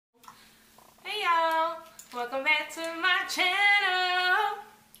Welcome back to my channel.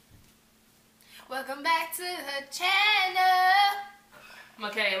 Welcome back to the channel.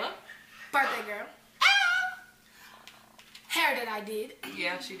 Makayla. Birthday girl. Hair that I did.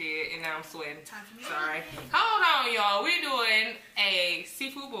 Yeah, she did, and now I'm sweating. Time for me. Sorry. Hold on, y'all. We're doing a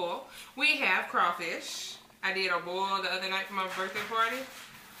seafood boil. We have crawfish. I did a boil the other night for my birthday party.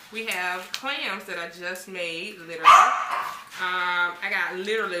 We have clams that I just made, literally. I got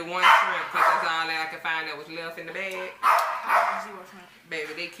literally one shrimp because that's all that I could find that was left in the bag. Baby,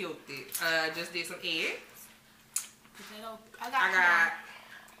 they killed it. Just did some eggs. Potato. I got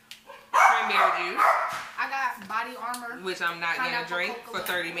cranberry juice. I got body armor. Which I'm not going to drink for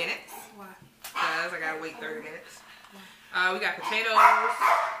 30 minutes. Why? Because I got to wait 30 minutes. We got potatoes.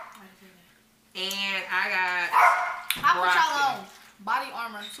 And I got I'll put broccoli. y'all on. Body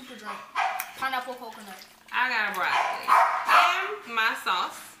armor, super drink. Pineapple coconut. I got a broccoli. And my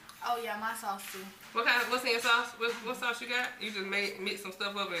sauce. Oh yeah, my sauce too. What's in your sauce? What sauce you got? You just mixed some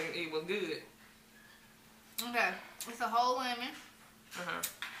stuff up and it was good. Okay. It's a whole lemon.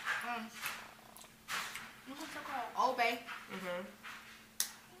 What's that called? Old Bay.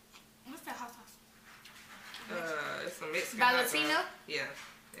 What's that hot sauce? It's some Mexican hot sauce. Valentina? Yeah,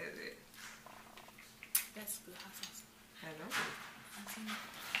 that's it. That's good hot sauce. I know.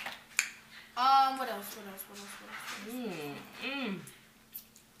 What else?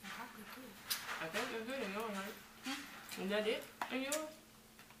 I think they're good in yours, right? Is that it in yours?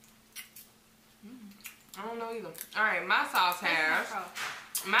 I don't know either. Alright, my sauce has,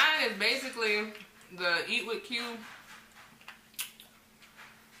 mine is basically the Eat With Q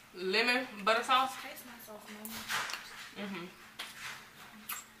lemon butter sauce. Taste my sauce, man.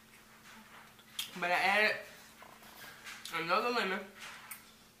 But I added another lemon.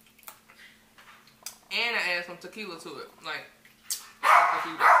 And I added some tequila to it. Like, if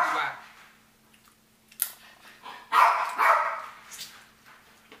you see why.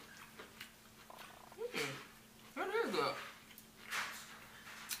 That is good.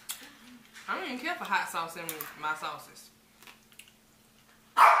 I don't even care for hot sauce in my sauces.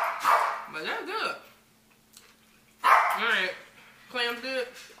 But that's good. Alright. Clam's good.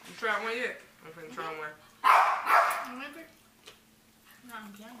 You tried one yet? I'm finna try one.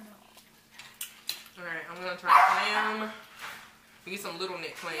 Alright, I'm gonna try clam. We get some little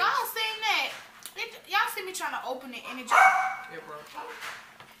neck clams. Y'all seen that? Y'all see me trying to open it and it just... Yeah, bro.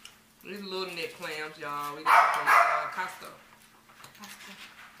 These little neck clams, y'all. We got from Costco.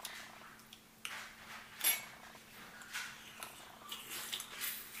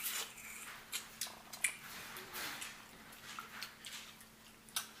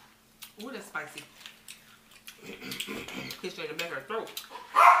 Ooh, that's spicy. Hits you in the back of her throat.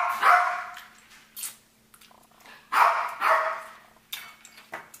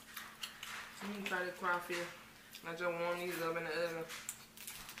 Let me try this crawfish. I just warm these up in the oven.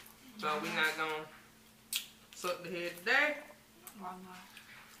 So we not gonna suck the head today. Why not?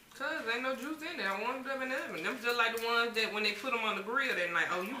 Cause ain't no juice in there. I warmed it up in the oven. Them just like the ones that when they put them on the grill, they're like,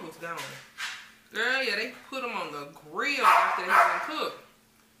 oh, you was gone. Girl, yeah, they put them on the grill after they had been cooked.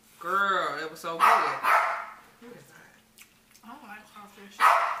 Girl, it was so good. Who is that? I don't like crawfish.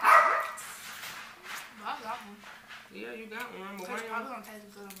 But I got one. Yeah, you got one, but It's probably gonna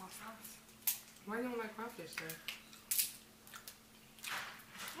taste good in my sauce. why you don't like crawfish then?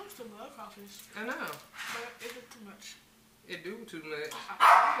 I still love crawfish. I know. But it is too much. It do too much.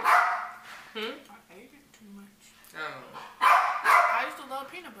 I ate Hmm? it. I ate it too much. Oh. I used to love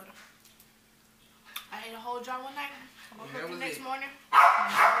peanut butter. I ate a whole jar one night. Woke up the next morning.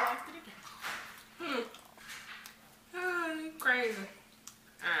 And never liked it again. Oh, you crazy.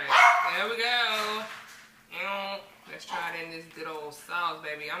 Alright, there we go. Let's try it in this good old sauce,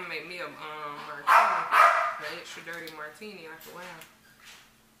 baby. I'm gonna make me a martini. An extra dirty martini after a while.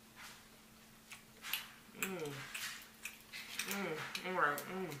 Alright,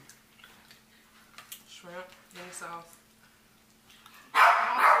 shrimp in the sauce.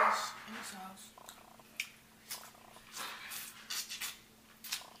 Crawfish in the sauce.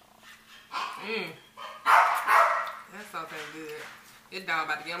 That sauce ain't good. This dog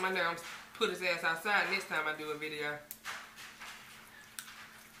about to get on my nerves. Put his ass outside next time I do a video.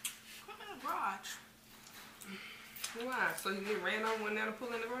 Put it in the garage. Why? So he get ran over when they're pull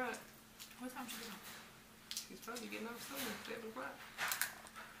in the garage? What time should we go? He's probably getting off soon. 7 o'clock.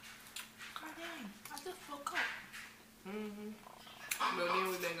 God dang. I just woke up. But then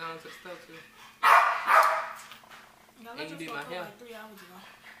we've been going to the store too. Yeah, And I you just did woke my up hair. like 3 hours ago.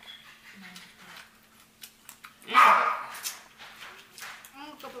 I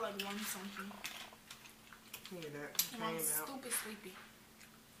woke up at like 1 something. Look at that. And I'm stupid sleepy.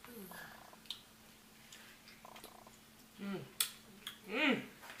 Ooh.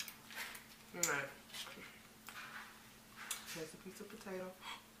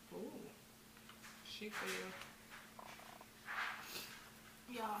 feel.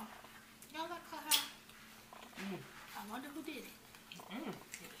 Y'all like her hair? I wonder who did it.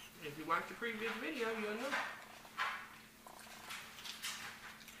 If you watch the previous video, you'll know.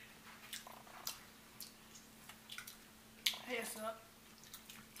 Heads up.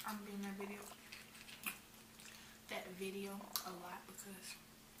 I'm doing that video a lot because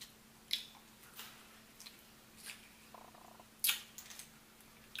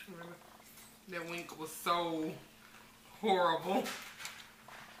that wink was so horrible.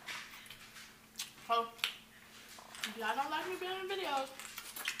 So, if y'all don't like me being in videos,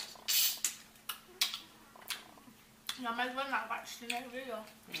 y'all might as well not watch the next video.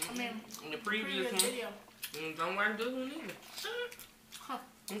 I mean, the previous one. video. Don't watch this one either. Huh.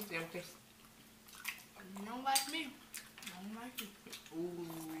 It's empty. If you don't like me, I don't like you. Ooh.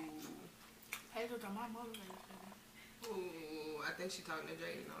 Hazel got my motivator. Ooh, I think she talking to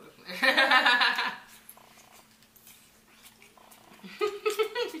Jaden on this one.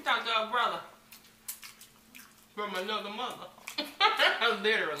 She talked to her brother. From another mother.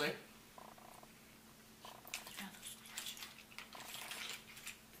 Literally.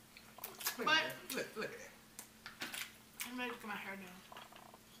 Look at that. I'm ready to get my hair done.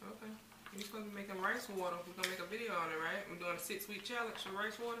 Okay. You're supposed to be making rice water. We're going to make a video on it, right? We're doing a 6-week challenge for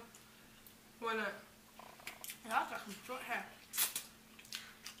rice water. Why not? Yeah, I got some short hair.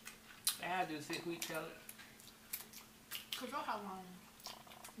 I'll do a 6-week challenge. Cause y'all how long?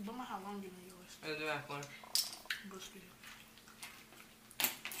 Don't know how long you need yours. Exactly. Go speed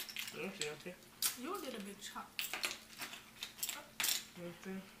it. Okay. You did a big chop.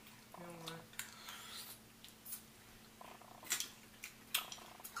 Okay.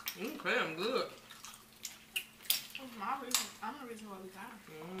 Okay, I'm good. That's my reason. I'm the reason why we got it.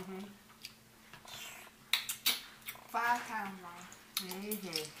 5 pounds, y'all. We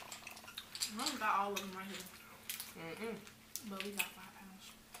only got all of them right here. But we got 5 pounds.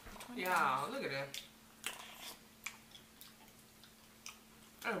 Yeah, look at that.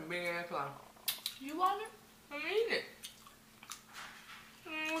 That's a big ass claw. You want it? I eat it.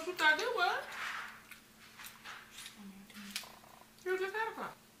 What you thought it was? You just had a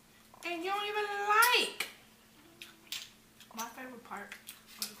claw. And you don't even like. My favorite part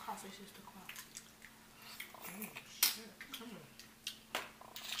of the crawfish is the claw. Oh, shit. Come on.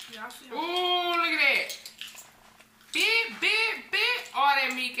 Y'all see how Ooh, look at that. Big. All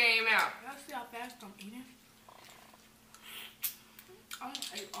that meat came out. y'all see how fast I'm eating? I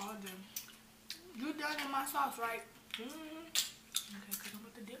ate all of them. You done in my sauce, right? Okay, because I'm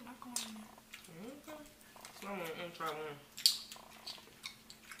about to dip my corn in there. Okay. So I'm gonna try one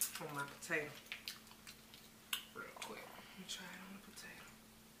on my potato. Real quick. Let me try it on the potato.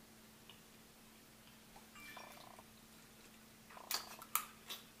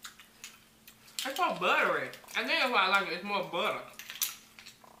 It's more buttery. I think that's why I like it. It's more butter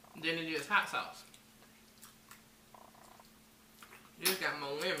than it is hot sauce. This got more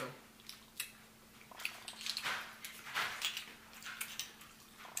lemon.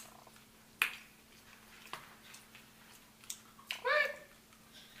 What?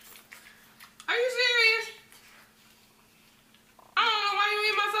 Are you serious? I don't know why you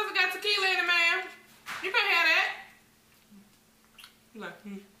eat my sauce got tequila in it, man. You can't have that. Like,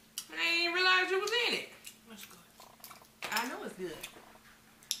 I didn't realize you was in it. That's good. I know it's good.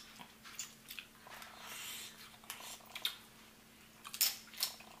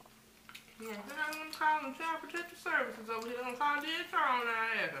 Yeah, I want to call them Child Protective Services over here. I'm calling DSR on our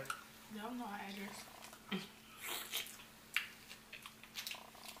ass. Y'all know our address.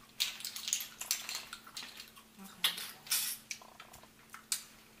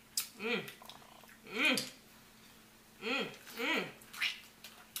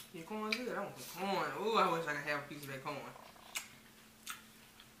 Your corn good. I want some corn. Ooh, I wish I could have a piece of that corn.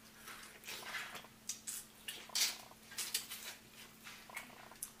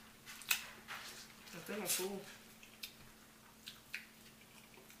 I think I'm full.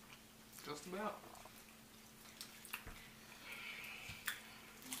 Just about.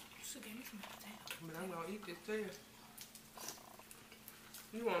 So give me some potato. But I'm gonna eat this too.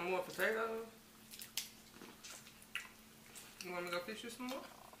 You want more potatoes? You want me to go fish you some more?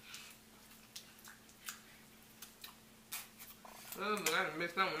 Oh, look, I done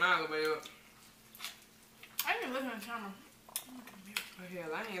mixed that one all the way up. I didn't look at the camera. Oh,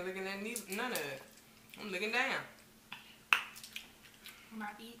 hell, I ain't looking at none of it. I'm looking down. When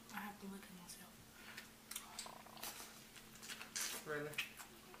I eat, I have to look at myself. Really?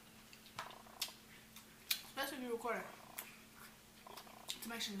 Especially if you record it. To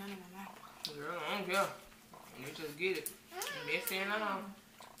make sure none of them out. Girl, I don't care. You just get it. Messy and all.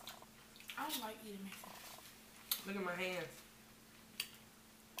 I I don't like eating messy. Look at my hands.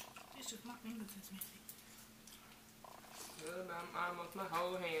 It's just my fingers is messy. Good, almost my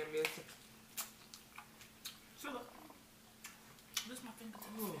whole hand missing. So look, this is my fingers.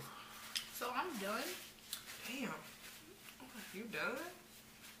 Ooh. So I'm done. Damn. You done?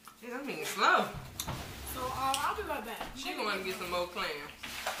 Yeah, I mean slow. So I'll be right back. She going to get some more clams.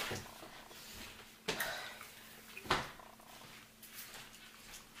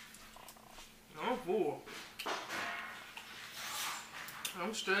 I'm full.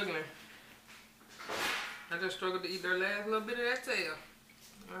 I'm struggling. I just struggled to eat their last little bit of that tail.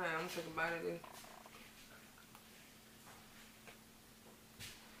 Alright, I'm gonna take a bite of this.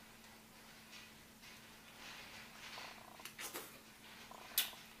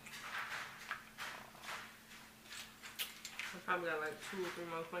 I probably got like 2 or 3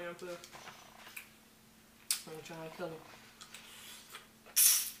 more clams left. I'm gonna try and kill them.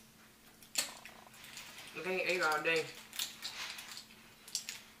 They ain't ate all day.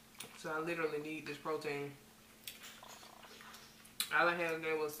 So I literally need this protein. All I had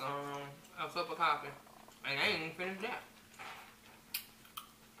there was a cup of coffee. And I ain't even finished that.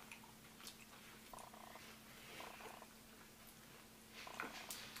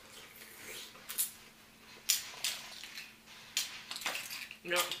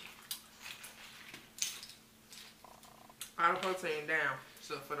 Yep. All the protein down,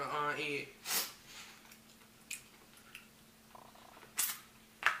 except for the egg.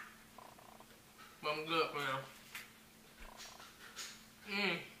 But I'm good now.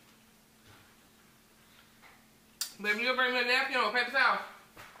 Baby, you bring me a napkin or a paper towel?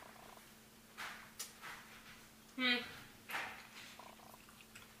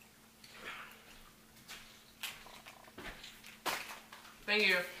 Thank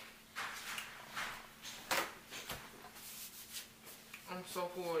you. I'm so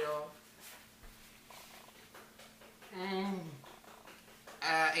full, y'all.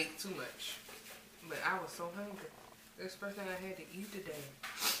 I ate too much. But I was so hungry. That's the first thing I had to eat today.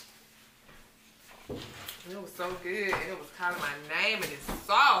 It was so good. It was calling my name and this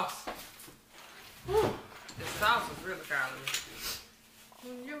sauce. Whew. The sauce was really calling me.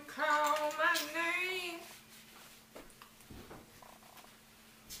 When you call my name.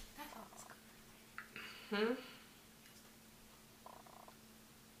 That sauce is good.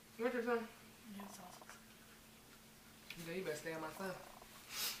 What you saying? That sauce is Yeah, you better stay on my side.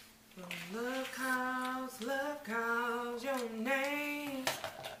 Love calls your name.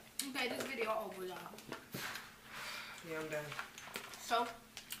 Okay, this video over, y'all. Yeah, I'm done. So